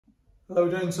We're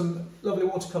doing some lovely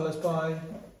watercolours by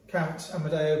Count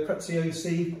Amedeo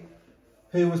Preziosi,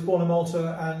 who was born in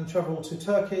Malta and travelled to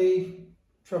Turkey,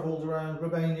 travelled around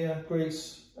Romania,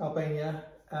 Greece, Albania,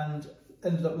 and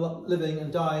ended up living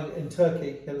and dying in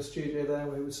Turkey. He had a studio there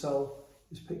where he would sell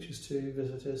his pictures to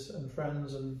visitors and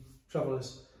friends and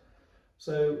travellers.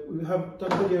 So we have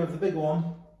done a video of the big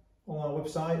one on our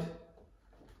website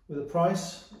with a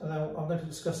price, and now I'm going to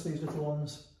discuss these little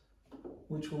ones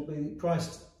which will be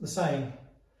priced the same.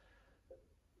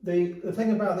 The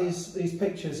thing about these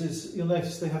pictures is you'll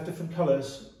notice they have different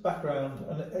colours, background,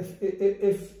 and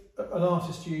if an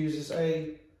artist uses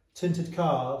a tinted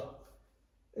card,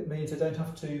 it means they don't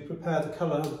have to prepare the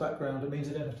colour of the background, it means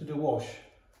they don't have to do a wash.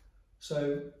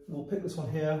 So we'll pick this one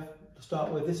here to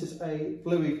start with. This is a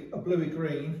bluey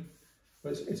green,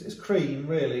 but it's cream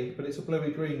really, but it's a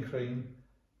bluey green cream.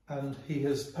 And he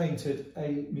has painted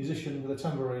a musician with a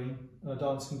tambourine and a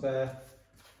dancing bear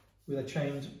with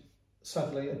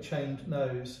sadly a chained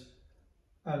nose.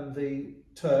 And the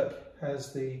Turk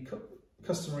has the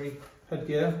customary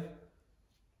headgear,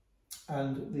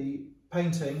 and the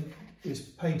painting is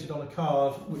painted on a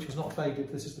card which was not faded.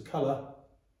 This is the colour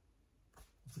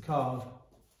of the card.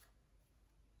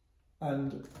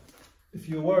 And if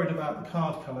you're worried about the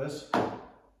card colours,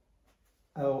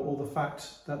 or the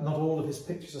fact that not all of his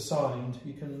pictures are signed,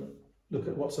 you can look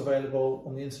at what's available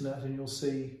on the internet and you'll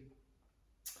see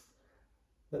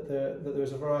that there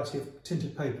is a variety of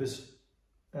tinted papers.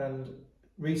 And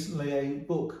recently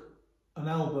an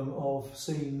album of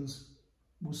scenes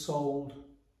was sold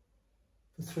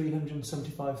for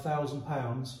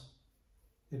 £375,000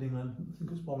 in England. I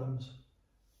think it was Bonhams,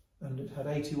 and it had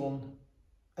 81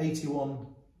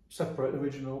 separate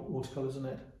original watercolours in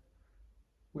it,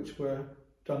 which were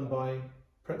done by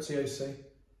Preziosi.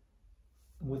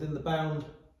 And within the bound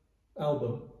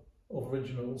album of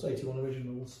originals, 81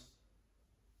 originals,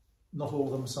 not all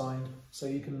of them signed. So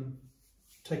you can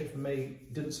take it from me,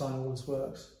 he didn't sign all his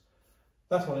works.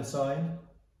 That one is signed.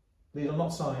 These are not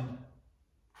signed,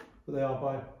 but they are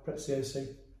by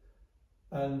Preziosi.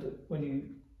 And when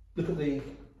you look at the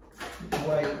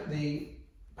way the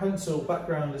pencil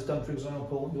background is done, for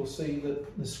example, you'll see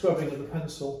that the scrubbing of the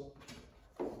pencil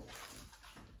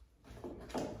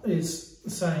is the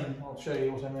same. I'll show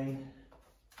you what I mean.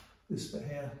 This bit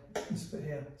here, it's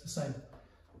the same.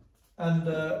 And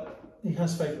he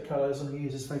has favourite colours, and he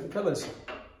uses favourite colours.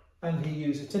 And he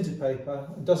uses tinted paper,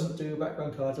 and doesn't do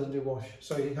background colour, doesn't do wash.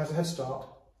 So he has a head start.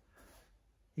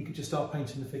 He could just start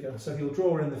painting the figure. So he'll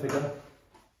draw in the figure,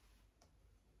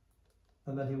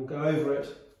 and then he will go over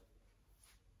it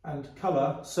and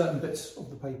colour certain bits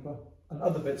of the paper, and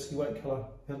other bits he won't colour.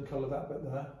 He hasn't coloured that bit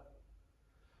there.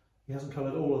 He hasn't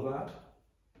coloured all of that.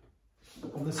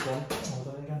 On this one, oh,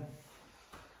 there you go.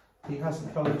 He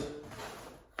hasn't coloured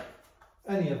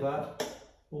any of that,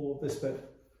 or this bit.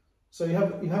 So you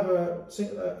have a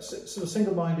sort of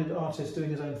single-minded artist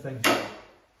doing his own thing.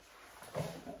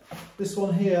 This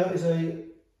one here is a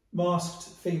masked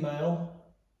female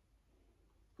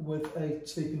with a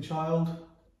sleeping child,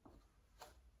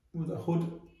 with a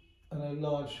hood and a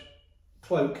large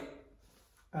cloak,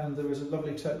 and there is a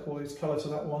lovely turquoise colour to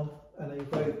that one, and a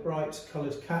very bright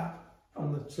coloured cap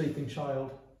on the sleeping child.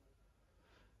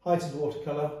 Heightened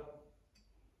watercolour,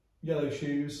 yellow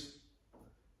shoes,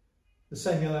 the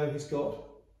same yellow he's got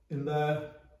in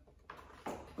there,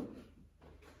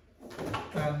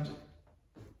 and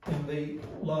in the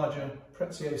larger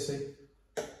Preziosi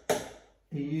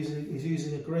he's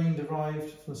using a green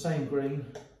derived from the same green.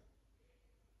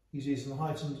 He's using the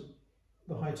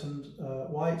heightened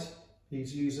white.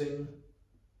 He's using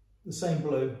the same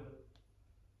blue.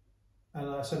 And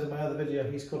I said in my other video,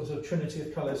 he's got a sort of trinity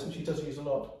of colours, which he does use a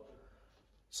lot.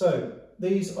 So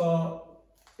these are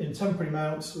in temporary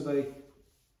mounts with a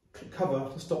cover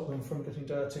to stop them from getting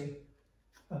dirty,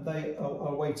 and they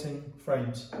are waiting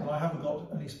frames. And I haven't got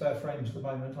any spare frames at the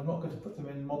moment. I'm not going to put them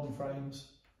in modern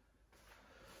frames.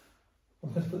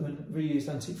 I'm going to put them in reused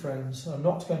antique frames. I'm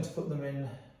not going to put them in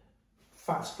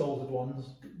fat gilded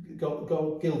ones,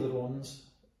 gilded ones,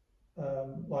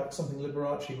 like something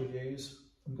Liberace would use.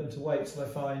 I'm going to wait till I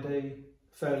find a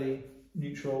fairly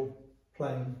neutral,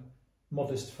 plain,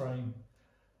 modest frame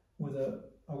with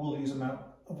I will use a mount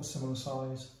of a similar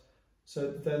size.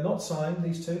 So they're not signed,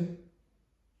 these two.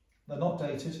 They're not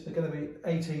dated. They're going to be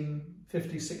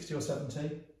 1850, 60 or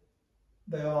 70.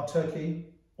 They are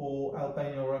Turkey or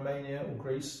Albania or Romania or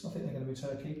Greece. I think they're going to be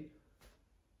Turkey.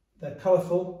 They're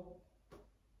colourful.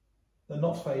 They're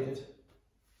not faded.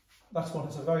 That one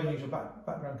has a very unusual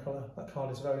background colour. That card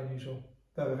is very unusual.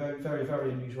 Very, very, very,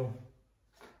 very unusual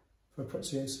for a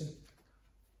Preziosi.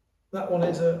 That one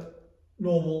is a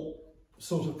normal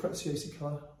sort of Preziosi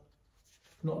colour.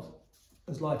 Not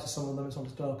as light as some of them, it's not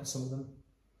as dark as some of them.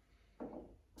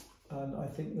 And I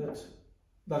think that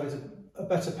that is a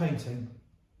better painting,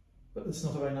 but it's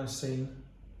not a very nice scene.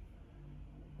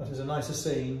 That is a nicer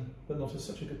scene, but not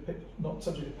such a good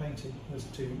painting. There's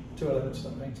two elements to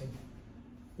that painting.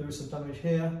 There is some damage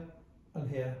here and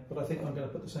here, but I think I'm going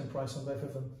to put the same price on both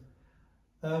of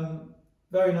them.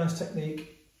 Very nice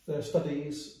technique. They're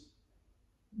studies.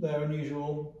 They're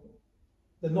unusual.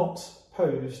 They're not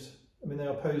posed. I mean, they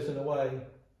are posed in a way,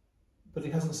 but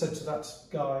he hasn't said to that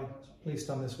guy, please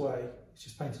stand this way. He's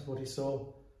just painted what he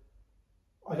saw.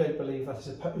 I don't believe that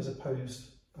is a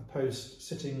posed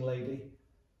sitting lady.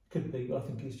 Could be, but I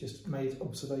think he's just made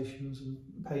observations and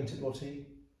painted what he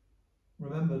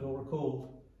remembered or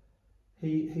recalled.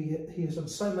 He has done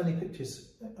so many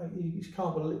pictures. I just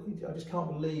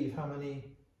can't believe how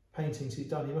many paintings he's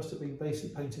done. He must have been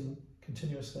basically painting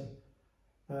continuously.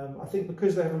 I think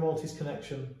because they have a Maltese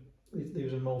connection,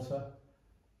 these in Malta,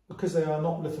 because they are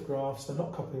not lithographs, they're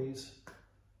not copies.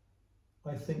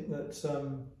 I think that,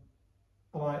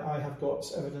 and I have got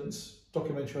evidence,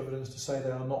 documentary evidence, to say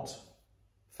they are not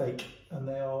fake, and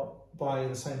they are by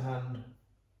the same hand,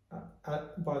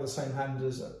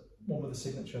 as one with a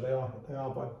signature. They are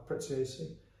by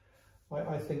Preziosi.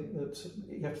 I think that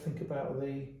you have to think about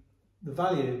the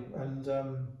value, and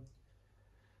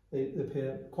they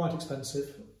appear quite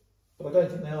expensive, but I don't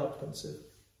think they are expensive.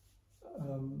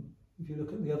 If you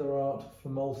look at the other art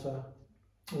from Malta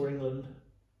or England,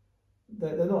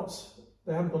 they're not.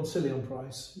 They haven't gone silly on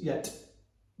price yet.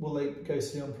 Will they go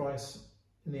silly on price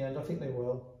in the end? I think they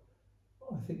will.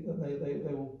 I think that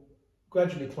they will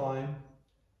gradually climb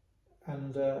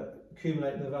and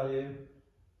accumulate in their value,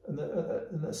 and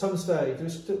at some stage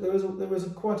there is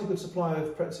quite a good supply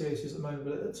of Preziosis at the moment,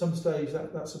 but at some stage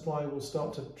that supply will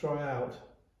start to dry out,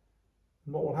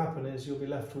 and what will happen is you'll be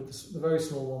left with the very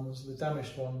small ones, the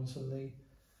damaged ones, and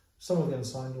some of the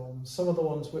unsigned ones, some of the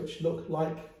ones which look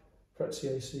like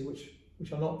Preziosi,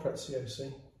 which are not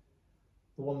Preziosi,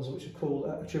 the ones which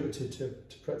are attributed to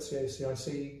Preziosi. I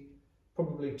see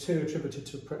probably 2 attributed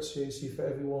to Preziosi for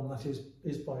every one that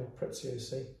is by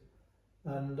Preziosi,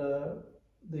 and the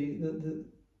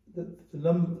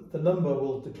number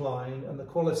will decline, and the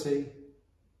quality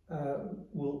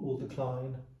will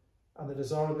decline, and the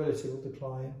desirability will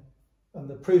decline, and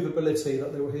the provability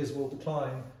that they were his will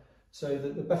decline, so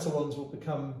that the better ones will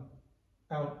become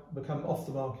off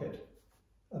the market,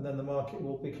 and then the market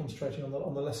will be concentrating on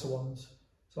the lesser ones.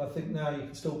 So I think now you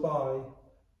can still buy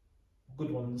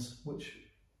good ones which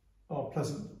are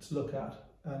pleasant to look at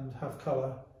and have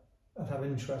colour and have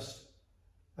interest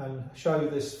and show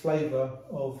this flavour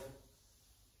of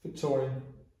Victorian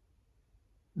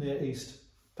Near East.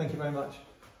 Thank you very much.